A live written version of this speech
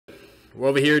We're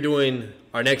over here doing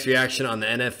our next reaction on the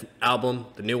NF album,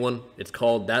 the new one. It's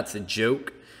called That's a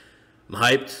Joke. I'm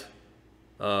hyped.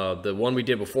 The one we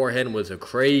did beforehand was a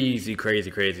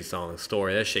crazy song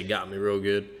story. That shit got me real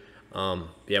good. Yeah,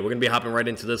 we're gonna be hopping right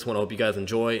into this one. I hope you guys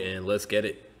enjoy, and let's get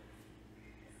it.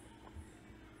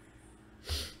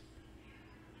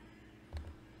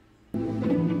 He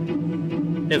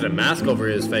has a mask over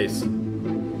his face.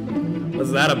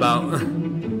 What's that about?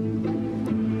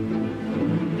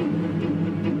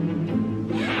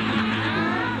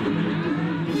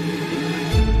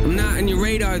 I'm not on your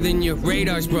radar, then your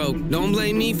radar's broke. Don't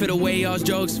blame me for the way y'all's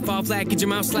jokes fall flat, get your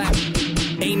mouth slapped.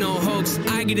 Ain't no hoax,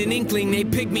 I get an inkling, they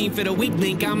pick me for the weak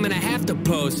link. I'm gonna have to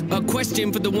pose a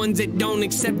question for the ones that don't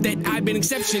accept that I've been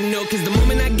exceptional. Cause the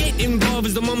moment I get involved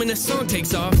is the moment a song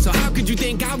takes off. So how could you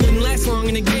think I wouldn't last long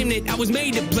in a game that I was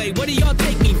made to play? What do y'all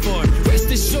take me for? Rest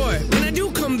assured, when I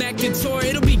do come back to tour,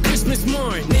 it'll be Christmas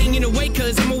morn. They ain't gonna wait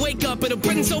cause I'ma wake up at a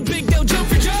present so big they'll jump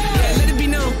for joy. Yeah, let it be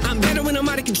known, I'm better when I'm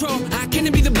out of control. I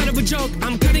can't be the butt of a joke,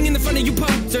 I'm cutting in the front of you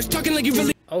pop. Starts talking like you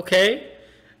really... Okay,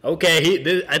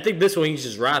 I think this one he's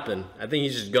just rapping. I think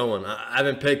he's just going. I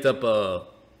haven't picked up a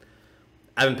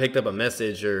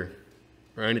message or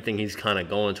anything he's kind of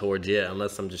going towards yet,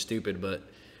 unless I'm just stupid. But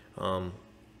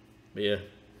yeah,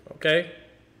 okay,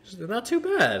 it's not too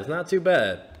bad. It's not too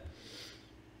bad.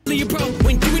 You pro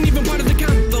when you ain't even part of the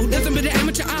combo. Nothing but an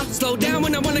amateur. I'll slow down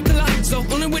when I wanna collide. So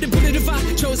only way to put it if I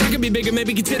chose I could be bigger,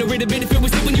 maybe consider it a benefit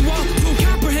was when you walk. To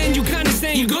comprehend, you kinda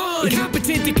saying you gone.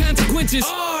 Incompetent, the consequences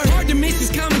are hard to miss.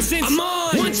 Is common sense. I'm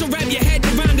on. Once I wrap your head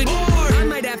around it, or I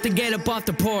might have to get up off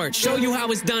the porch, show you how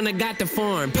it's done. I got the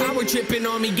form. Power tripping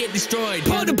on me, get destroyed.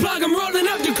 Pull the plug, I'm rolling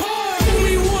up the cord. Fool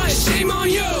me once, shame on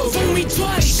you. Fool me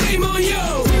twice, shame on you.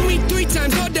 Fool me 3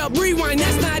 times, hold up, rewind.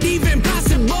 That's not even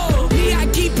possible. I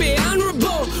keep it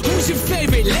honorable. Who's your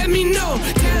favorite? Let me know.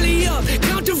 Tally up,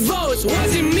 count the votes.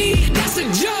 Wasn't me? That's a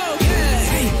joke. Yeah,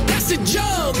 hey, that's a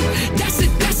joke.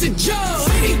 That's a joke.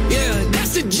 Hey, yeah,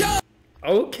 that's a joke.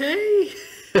 Okay,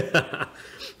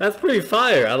 that's pretty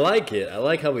fire. I like it. I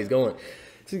like how he's going.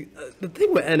 See, the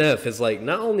thing with NF is like,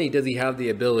 not only does he have the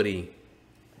ability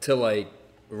to like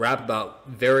rap about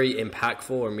very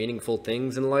impactful or meaningful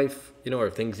things in life, you know, or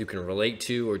things you can relate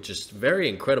to, or just very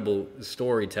incredible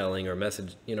storytelling or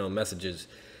messages,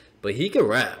 but he can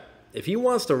rap. If he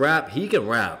wants to rap, he can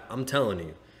rap. I'm telling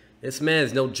you, this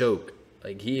man's no joke.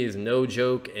 Like, he is no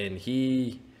joke, and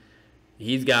he's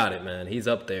got it, man. He's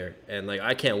up there, and like,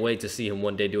 I can't wait to see him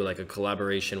one day do like a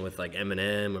collaboration with like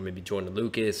Eminem or maybe Jordan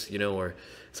Lucas, you know, or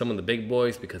some of the big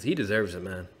boys, because he deserves it,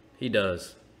 man. He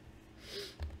does.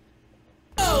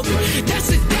 That's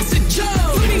a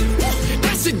joke.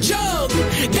 That's a joke.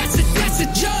 That's a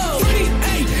joke.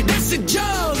 Hey, that's a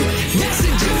joke. That's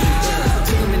a joke.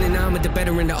 Took a minute now, I'm at the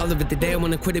better end of all of it. Today I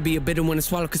wanna quit it, be a bitter one to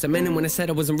swallow. Cause I meant it when I said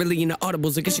I wasn't really into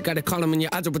audibles. I guess you gotta call them when your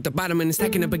odds are at the bottom. And it's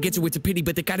stacking up against you, it's a pity,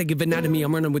 but they gotta give it out of me.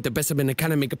 I'm running with the best, I've been to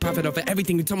kinda make a profit off of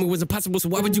everything you told me was impossible. So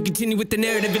why would you continue with the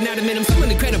narrative and not admit I'm someone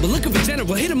incredible, looking for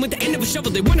general. Hit them with the end of a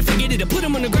shovel, they wanna forget it. I put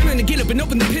them on the ground and I get up and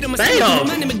open the pit of my stomach.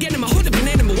 Remind them again, I'm a hold up an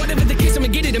animal. Whatever the case, I'ma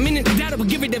get it. A minute to doubt, I will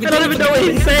give it everything. I don't even know what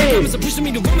he's saying. So pushing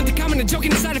me to run with the comment and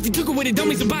joking aside. If you took it with it, don't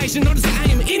be surprised. You notice that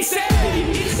I am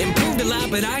insane. Improved a lot,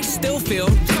 but I still feel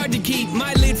it's hard to keep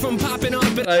my lid from popping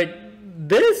off. But like,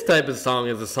 this type of song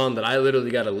is a song that I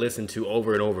literally got to listen to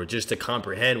over and over just to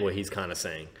comprehend what he's kind of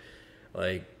saying.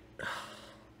 Like,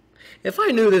 if I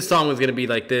knew this song was gonna be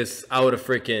like this, I would have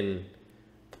freaking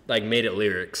like made it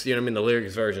lyrics. You know what I mean? The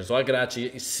lyrics version, so I could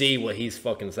actually see what he's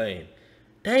fucking saying.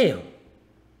 Damn.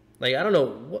 Like, I don't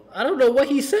know what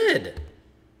he said.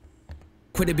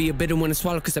 Quit it, be a bitter one to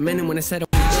swallow, cause I meant it when I said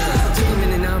took a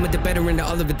minute now, I'm at the better end of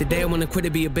all of it. Today I wanna quit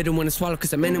it, be a bitter one to swallow,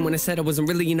 cause I meant it when I said I wasn't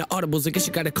really into audibles. I guess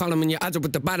you gotta call them when your odds are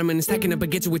at the bottom. And it's stacking up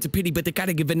against you, it's a pity, but they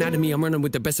gotta give it out of me. I'm running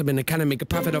with the best, I've been to kinda make a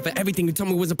profit off of everything you told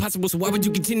me was impossible. So why would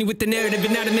you continue with the narrative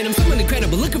and not admit I'm someone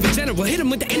incredible, looking for general. Hit them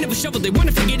with the end of a shovel, they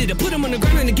wanna forget it. I put them on the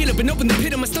ground and I get up and open the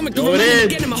pit of my stomach. To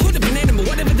again, I'm a hold up an animal.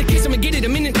 Whatever the case, I'ma get it. A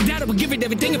minute to doubt, I will give it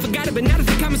everything. I forgot it, but now that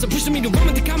the comments are pushing me to run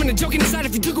with the comment and joking aside.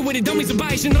 If you took it with it, don't be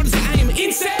surprised. You notice that I am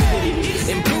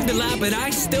insane. Improved a lot, but I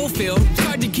still feel it's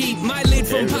hard to keep my lid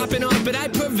from popping off, but I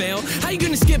prevail. How you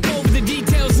gonna skip over the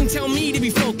details and tell me to be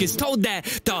focused? Told that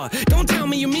thought. Don't tell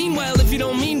me you mean well if you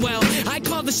don't mean well. I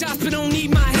call the shots, but don't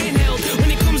need my handheld. When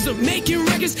it comes to making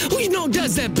records, who you know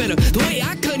does that better? The way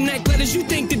I connect letters, you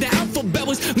think that the alphabet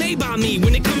was made by me.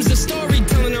 When it comes to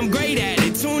storytelling, I'm great at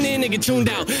it. Tune in and get tuned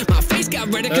out. My face got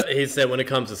redder. He said when it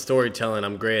comes to storytelling,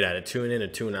 I'm great at it. Tune in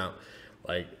and tune out.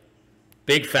 Like,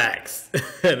 big facts.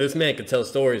 This man can tell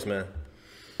stories, man.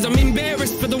 I'm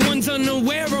embarrassed for the ones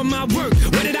unaware of my work.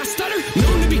 Where did I stutter?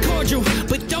 Known to be cordial,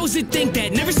 but those that think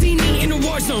that never seen me in a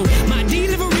war zone. My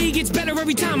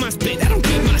every time I spit. I don't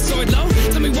keep my sword low.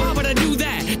 Tell me why would I do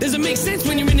that? Does it make sense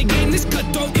when you're in a game this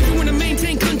cutthroat? If you want to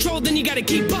maintain control, then you gotta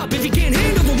keep up. If you can't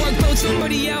handle the workload,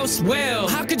 somebody else will.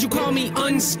 How could you call me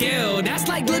unskilled? That's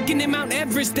like looking at Mount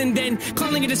Everest and then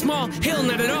calling it a small hill.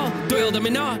 Not at all thrilled, I'm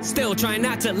in awe. Still trying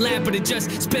not to laugh, but it just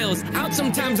spills out.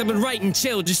 Sometimes I've been writing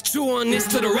chill. Just chew on this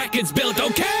till the record's built,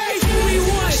 okay? Fool me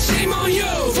once, shame on you.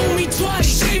 Fool me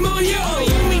twice, shame on you.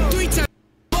 Fool me 3 times,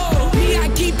 oh, me, I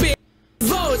keep it.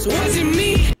 Votes, wasn't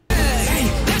me. Hey,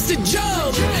 that's a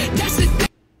joke. That's a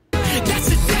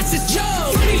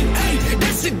joke. Hey,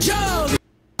 that's a joke.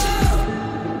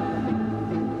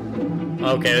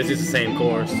 Okay, it's just the same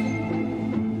chorus. I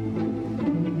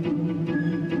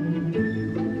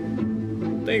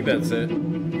think that's it.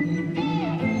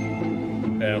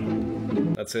 Yeah,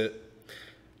 that's it.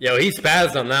 Yo, he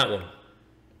spazzed on that one.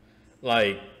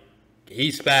 Like, he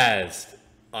spazzed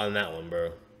on that one,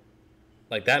 bro.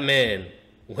 Like, that man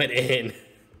went in.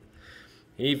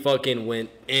 He fucking went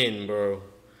in, bro.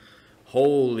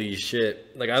 Holy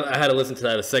shit. Like, I had to listen to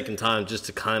that a second time just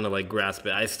to kind of, like, grasp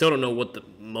it. I still don't know what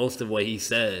most of what he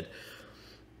said.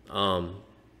 Kind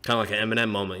of like an Eminem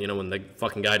moment, you know, when the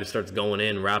fucking guy just starts going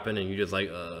in, rapping, and you just like,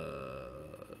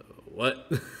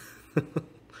 what?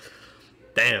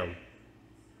 Damn.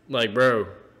 Like, bro,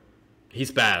 he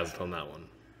spazzed on that one.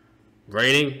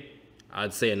 Rating,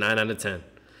 I'd say a 9 out of 10.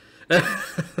 9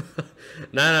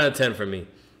 out of 10 for me.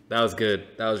 That was good.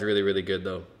 That was really, really good,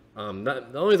 though. The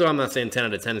only reason I'm not saying 10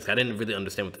 out of 10 is I didn't really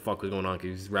understand what the fuck was going on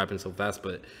because he's rapping so fast,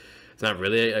 but it's not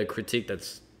really a critique.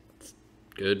 That's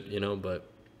good, you know, but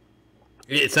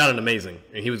it sounded amazing,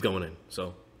 and he was going in,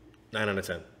 so 9 out of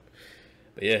 10.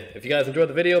 But yeah, if you guys enjoyed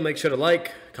the video, make sure to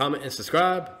like, comment, and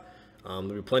subscribe. There'll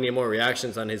be plenty of more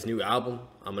reactions on his new album.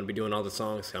 I'm going to be doing all the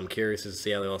songs. I'm curious to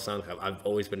see how they all sound. I've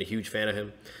always been a huge fan of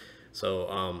him. So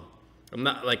I'm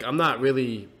not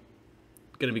really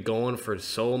going to be going for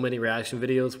so many reaction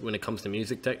videos when it comes to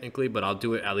music technically, but I'll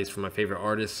do it at least for my favorite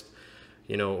artists,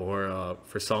 you know, or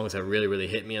for songs that really, really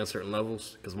hit me on certain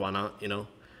levels, because why not, you know?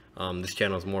 This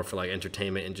channel is more for like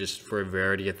entertainment and just for a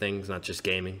variety of things, not just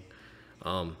gaming.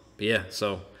 But yeah,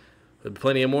 so there'll be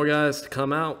plenty of more guys to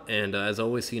come out, and as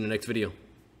always, see you in the next video.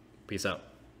 Peace out.